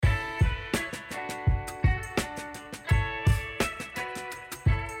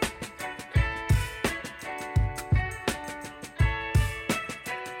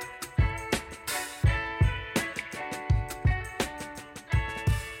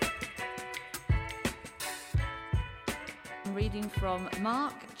reading from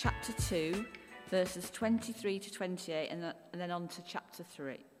Mark chapter 2, verses 23 to 28, and then on to chapter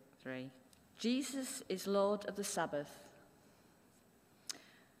 3. Jesus is Lord of the Sabbath.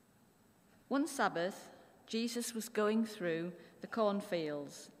 One Sabbath, Jesus was going through the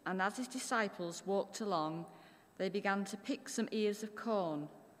cornfields, and as his disciples walked along, they began to pick some ears of corn.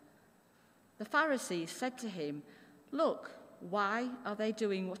 The Pharisees said to him, "Look, why are they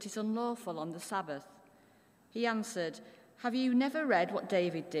doing what is unlawful on the Sabbath?" He answered, "Have you never read what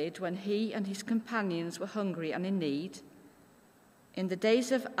David did when he and his companions were hungry and in need? In the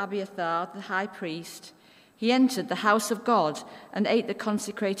days of Abiathar, the high priest, he entered the house of God and ate the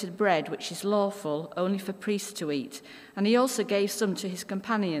consecrated bread, which is lawful only for priests to eat, and he also gave some to his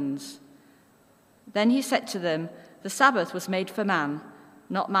companions. Then he said to them, 'The Sabbath was made for man,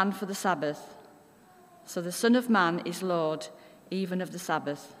 not man for the Sabbath. So the Son of Man is Lord, even of the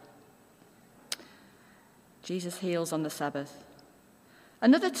Sabbath.'" Jesus heals on the Sabbath.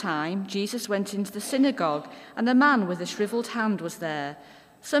 Another time, Jesus went into the synagogue, and a man with a shriveled hand was there.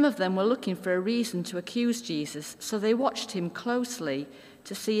 Some of them were looking for a reason to accuse Jesus, so they watched him closely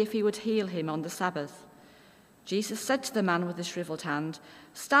to see if he would heal him on the Sabbath. Jesus said to the man with the shriveled hand,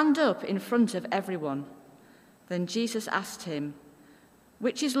 "Stand up in front of everyone." Then Jesus asked him,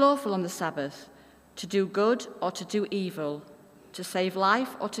 "Which is lawful on the Sabbath, to do good or to do evil, to save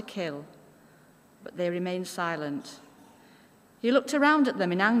life or to kill?" But they remained silent. He looked around at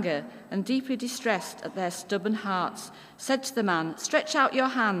them in anger and, deeply distressed at their stubborn hearts, said to the man, "Stretch out your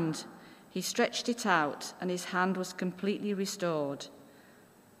hand." He stretched it out, and his hand was completely restored.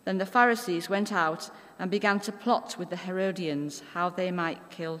 Then the Pharisees went out and began to plot with the Herodians how they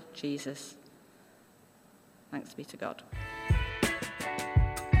might kill Jesus. Thanks be to God.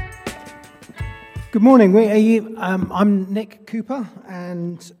 Good morning. I'm Nick Cooper,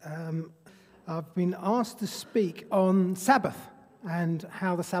 and I've been asked to speak on Sabbath and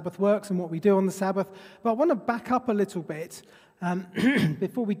how the Sabbath works and what we do on the Sabbath. But I want to back up a little bit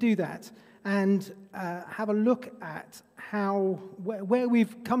before we do that and have a look at where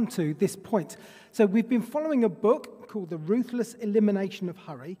we've come to this point. So we've been following a book called The Ruthless Elimination of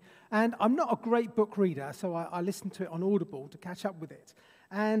Hurry, and I'm not a great book reader, so I listened to it on Audible to catch up with it.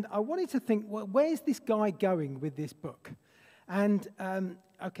 And I wanted to think, well, where's this guy going with this book? And,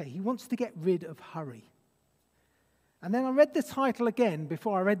 he wants to get rid of hurry. And then I read the title again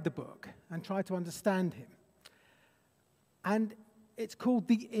before I read the book and tried to understand him. And it's called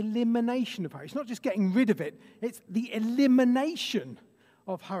The Elimination of Hurry. It's not just getting rid of it, it's the elimination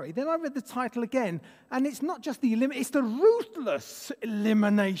of hurry. Then I read the title again, and it's not just it's the ruthless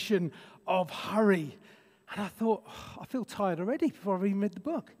elimination of hurry. And I thought, I feel tired already before I even read the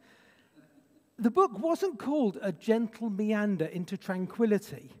book. The book wasn't called A Gentle Meander into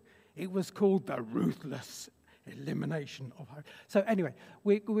Tranquility. It was called The Ruthless Elimination of Hurry. So anyway,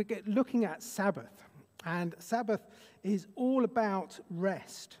 we're looking at Sabbath. And Sabbath is all about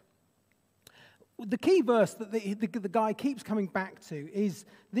rest. The key verse that the guy keeps coming back to is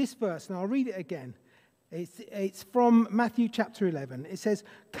this verse. And I'll read it again. It's from Matthew chapter 11. It says,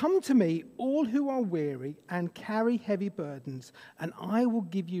 "Come to me, all who are weary and carry heavy burdens, and I will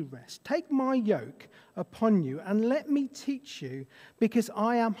give you rest. Take my yoke upon you and let me teach you, because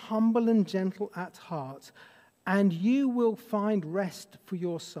I am humble and gentle at heart, and you will find rest for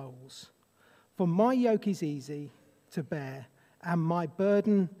your souls. For my yoke is easy to bear, and my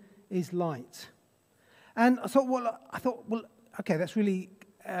burden is light." And I thought, okay, that's really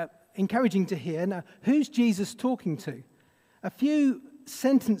encouraging to hear. Now, who's Jesus talking to? A few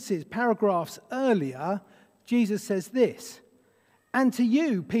paragraphs earlier, Jesus says this, "And to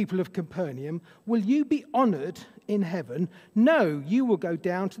you, people of Capernaum, will you be honored in heaven? No, you will go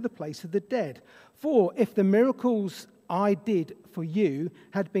down to the place of the dead. For if the miracles I did for you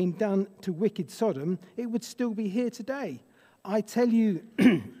had been done to wicked Sodom, it would still be here today. I tell you,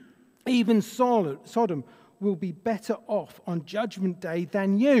 even Sodom will be better off on Judgment Day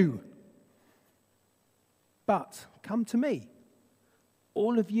than you. But come to me,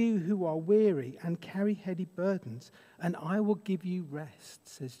 all of you who are weary and carry heavy burdens, and I will give you rest,"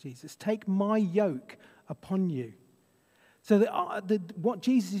 says Jesus. "Take my yoke upon you." So what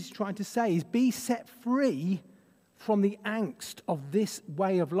Jesus is trying to say is be set free from the angst of this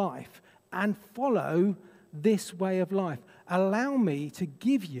way of life and follow this way of life. Allow me to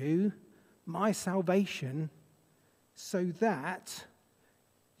give you my salvation so that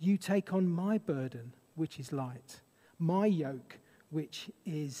you take on my burden, which is light, my yoke, which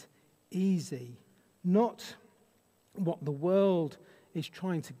is easy. Not what the world is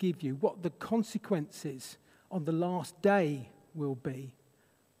trying to give you, what the consequences on the last day will be,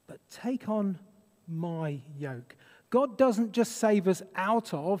 but take on my yoke. God doesn't just save us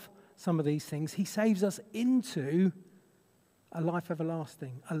out of some of these things. He saves us into a life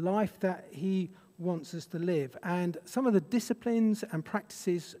everlasting, a life that he wants us to live. And some of the disciplines and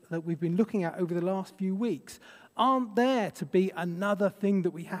practices that we've been looking at over the last few weeks aren't there to be another thing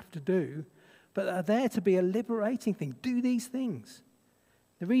that we have to do, but are there to be a liberating thing. Do these things.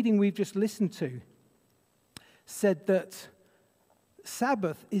 The reading we've just listened to said that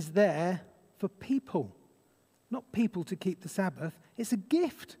Sabbath is there for people, not people to keep the Sabbath. It's a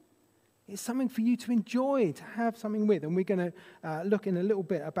gift. It's something for you to enjoy, to have something with. And we're going to look in a little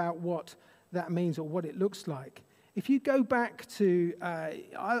bit about what that means or what it looks like. If you go back to,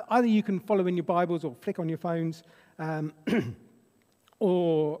 either you can follow in your Bibles or flick on your phones,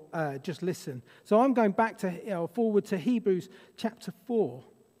 or just listen. So I'm going back to forward to Hebrews chapter 4.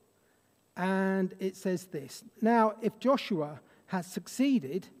 And it says this: Now, if Joshua has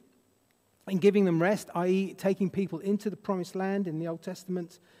succeeded in giving them rest, i.e. taking people into the promised land in the Old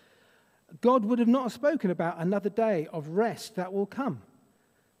Testament, God would have not spoken about another day of rest that will come.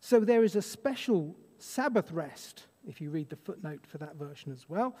 So there is a special Sabbath rest, if you read the footnote for that version as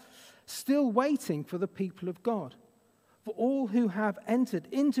well, still waiting for the people of God. For all who have entered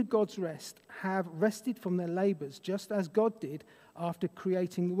into God's rest have rested from their labors, just as God did after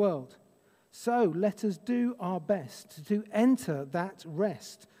creating the world. So let us do our best to enter that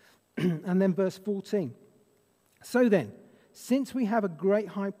rest. And then verse 14. So then, since we have a great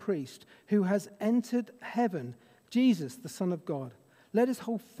high priest who has entered heaven, Jesus, the Son of God, let us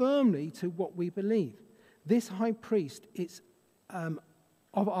hold firmly to what we believe. This high priest of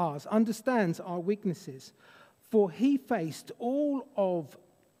ours understands our weaknesses, for he faced all of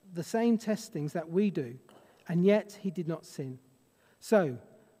the same testings that we do, and yet he did not sin. So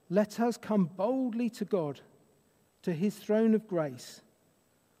let us come boldly to God, to his throne of grace,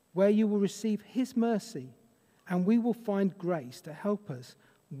 where you will receive his mercy, and we will find grace to help us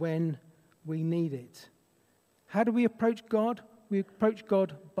when we need it. How do we approach God? We approach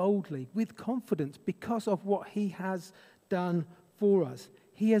God boldly, with confidence, because of what he has done for us.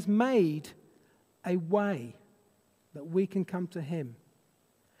 He has made a way that we can come to him.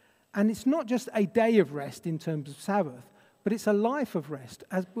 And it's not just a day of rest in terms of Sabbath, but it's a life of rest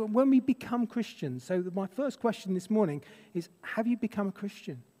as when we become Christians. So my first question this morning is, have you become a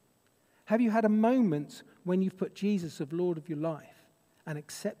Christian? Have you had a moment when you've put Jesus as Lord of your life and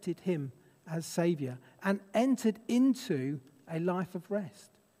accepted him as Savior and entered into a life of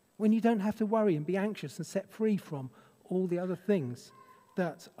rest, when you don't have to worry and be anxious and set free from all the other things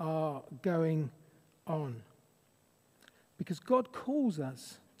that are going on? Because God calls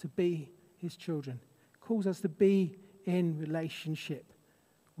us to be his children, calls us to be in relationship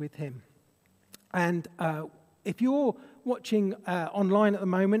with him. And if you're watching online at the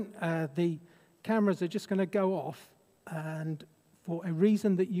moment, the cameras are just going to go off, and for a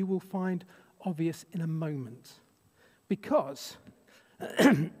reason that you will find obvious in a moment. Because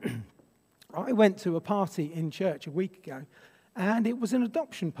I went to a party in church a week ago, and it was an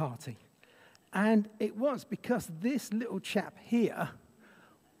adoption party. And it was because this little chap here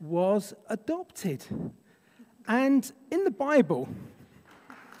was adopted. And in the Bible,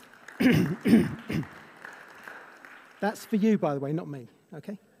 that's for you, by the way, not me,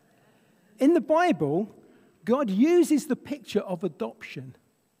 okay? In the Bible, God uses the picture of adoption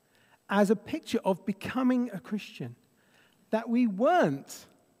as a picture of becoming a Christian. That we weren't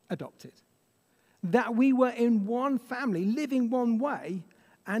adopted. That we were in one family, living one way,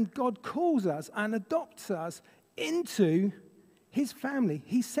 and God calls us and adopts us into his family.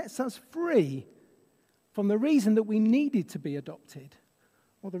 He sets us free from the reason that we needed to be adopted,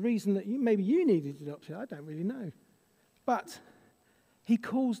 or the reason that maybe you needed adoption. I don't really know. But he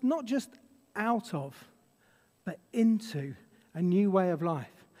calls not just out of, but into a new way of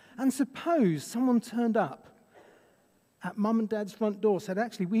life. And suppose someone turned up at mum and dad's front door, said,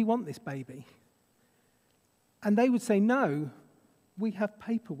 actually, we want this baby. And they would say, no, we have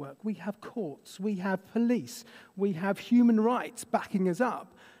paperwork, we have courts, we have police, we have human rights backing us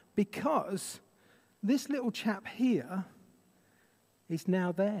up, because this little chap here is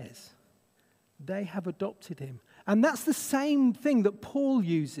now theirs. They have adopted him. And that's the same thing that Paul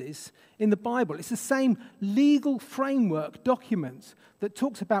uses in the Bible. It's the same legal framework document that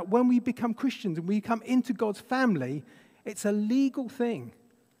talks about when we become Christians and we come into God's family. It's a legal thing.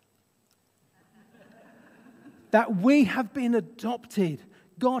 That we have been adopted.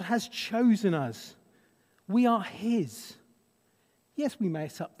 God has chosen us. We are his. Yes, we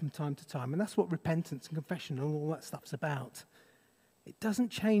mess up from time to time, and that's what repentance and confession and all that stuff's about. It doesn't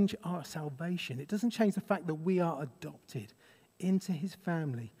change our salvation. It doesn't change the fact that we are adopted into his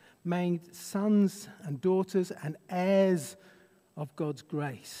family. made sons and daughters and heirs of God's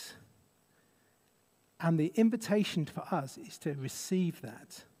grace. And the invitation for us is to receive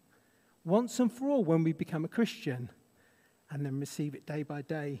that once and for all when we become a Christian, and then receive it day by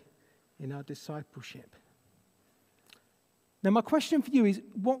day in our discipleship. Now, my question for you is,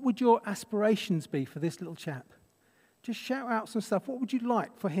 what would your aspirations be for this little chap? Just shout out some stuff. What would you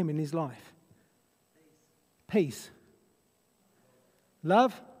like for him in his life? Peace.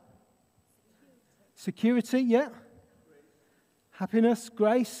 Love. Security, yeah. Happiness,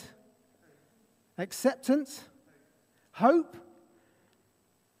 grace. Acceptance. Hope.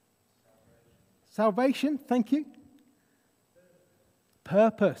 Salvation, thank you.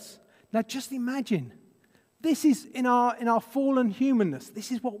 Purpose. Now just imagine, this is in our fallen humanness,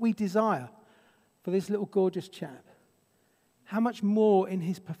 this is what we desire for this little gorgeous chap. How much more in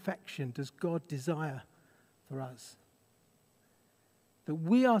his perfection does God desire for us? That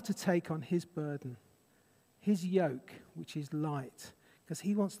we are to take on his burden, his yoke, which is light, because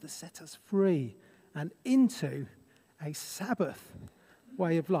he wants to set us free and into a Sabbath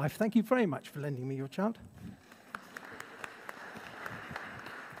way of life. Thank you very much for lending me your child.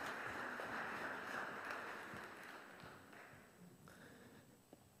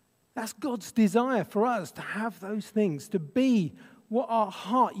 That's God's desire for us, to have those things, to be what our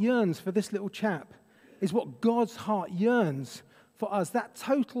heart yearns for this little chap, is what God's heart yearns for us. That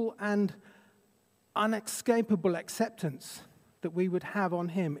total and unescapable acceptance that we would have on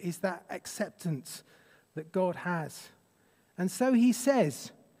him is that acceptance that God has. And so he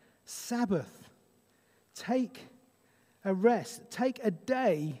says, Sabbath, take a rest, take a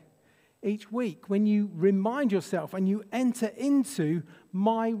day each week when you remind yourself and you enter into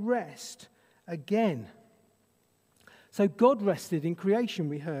my rest again. So God rested in creation,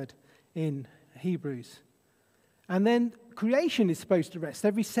 we heard in Hebrews. And then creation is supposed to rest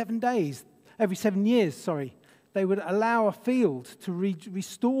every 7 days, every 7 years, They would allow a field to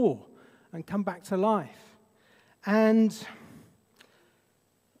restore and come back to life. And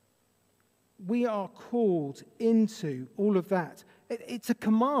we are called into all of that. It's a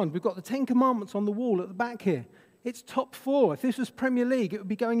command. We've got the 10 Commandments on the wall at the back here. It's top 4. If this was Premier League, it would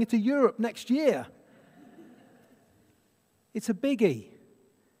be going into Europe next year. It's a biggie.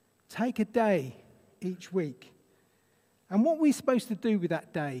 Take a day each week. And what we're supposed to do with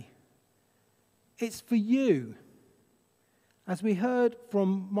that day, it's for you. As we heard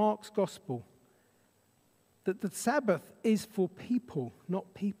from Mark's Gospel, that the Sabbath is for people,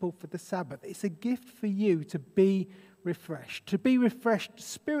 not people for the Sabbath. It's a gift for you to be refreshed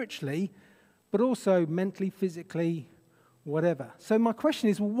spiritually, but also mentally, physically, whatever. So my question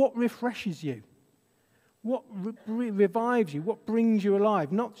is, what refreshes you? What revives you? What brings you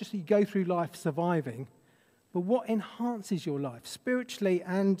alive? Not just that you go through life surviving, but what enhances your life spiritually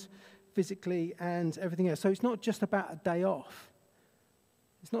and physically and everything else. So it's not just about a day off.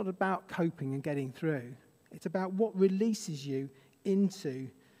 It's not about coping and getting through. It's about what releases you into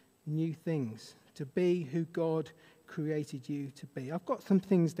new things, to be who God created you to be. I've got some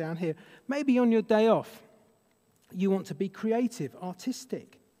things down here. Maybe on your day off, you want to be creative,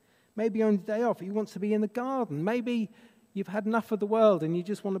 artistic. Maybe on your day off, you want to be in the garden. Maybe you've had enough of the world and you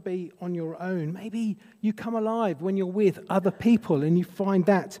just want to be on your own. Maybe you come alive when you're with other people and you find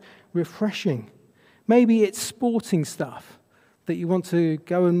that refreshing. Maybe it's sporting stuff that you want to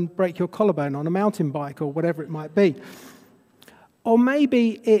go and break your collarbone on a mountain bike or whatever it might be. Or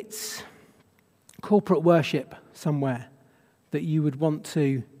maybe it's corporate worship somewhere that you would want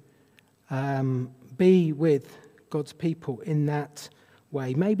to be with God's people in that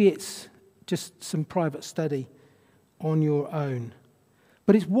way. Maybe it's just some private study on your own.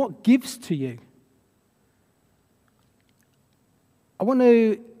 But it's what gives to you. I want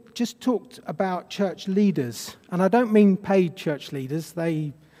to just talk about church leaders, and I don't mean paid church leaders.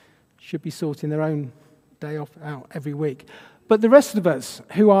 They should be sorting their own day off out every week. But the rest of us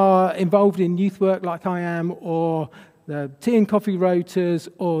who are involved in youth work like I am, or the tea and coffee rotas,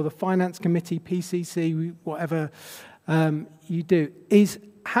 or the finance committee, PCC, whatever you do, is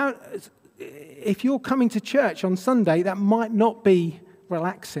how, if you're coming to church on Sunday, that might not be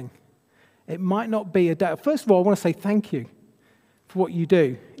relaxing. It might not be a day. First of all, I want to say thank you for what you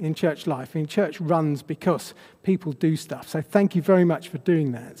do in church life. I mean, church runs because people do stuff. So thank you very much for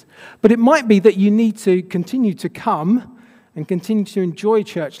doing that. But it might be that you need to continue to come and continue to enjoy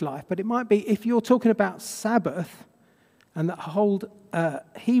church life. But it might be, if you're talking about Sabbath, and that whole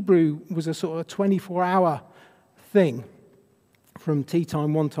Hebrew was a sort of 24-hour thing, from tea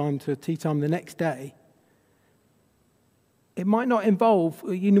time one time to tea time the next day, it might not involve,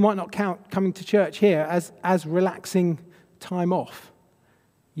 you might not count coming to church here as relaxing time off.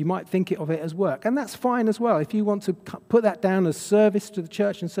 You might think of it as work, and that's fine as well if you want to put that down as service to the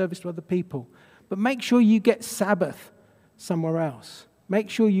church and service to other people. But make sure you get Sabbath somewhere else. Make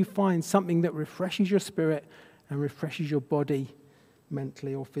sure you find something that refreshes your spirit and refreshes your body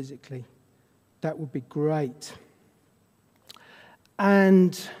mentally or physically. That would be great.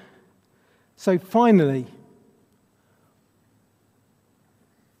 And so finally,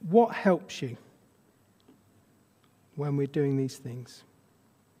 what helps you when we're doing these things?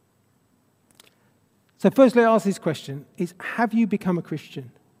 So firstly, I ask this question, have you become a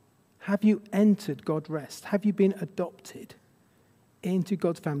Christian? Have you entered God's rest? Have you been adopted into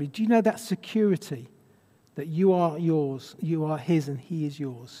God's family? Do you know that security that you are yours, you are his and he is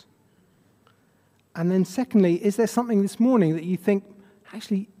yours? And then secondly, is there something this morning that you think,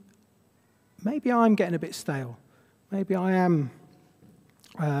 actually, maybe I'm getting a bit stale. Maybe I am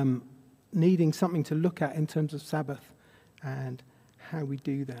needing something to look at in terms of Sabbath and how we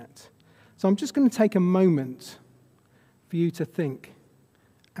do that. So I'm just going to take a moment for you to think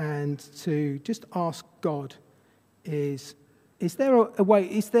and to just ask God, is there a way,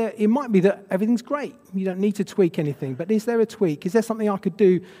 it might be that everything's great, you don't need to tweak anything, but is there a tweak? Is there something I could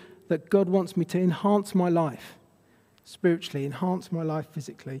do that God wants me to enhance my life spiritually, enhance my life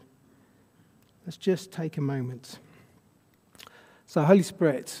physically? Let's just take a moment. So Holy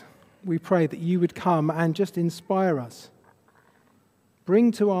Spirit, we pray that you would come and just inspire us.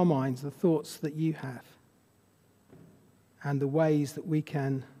 Bring to our minds the thoughts that you have and the ways that we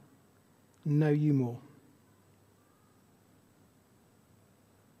can know you more.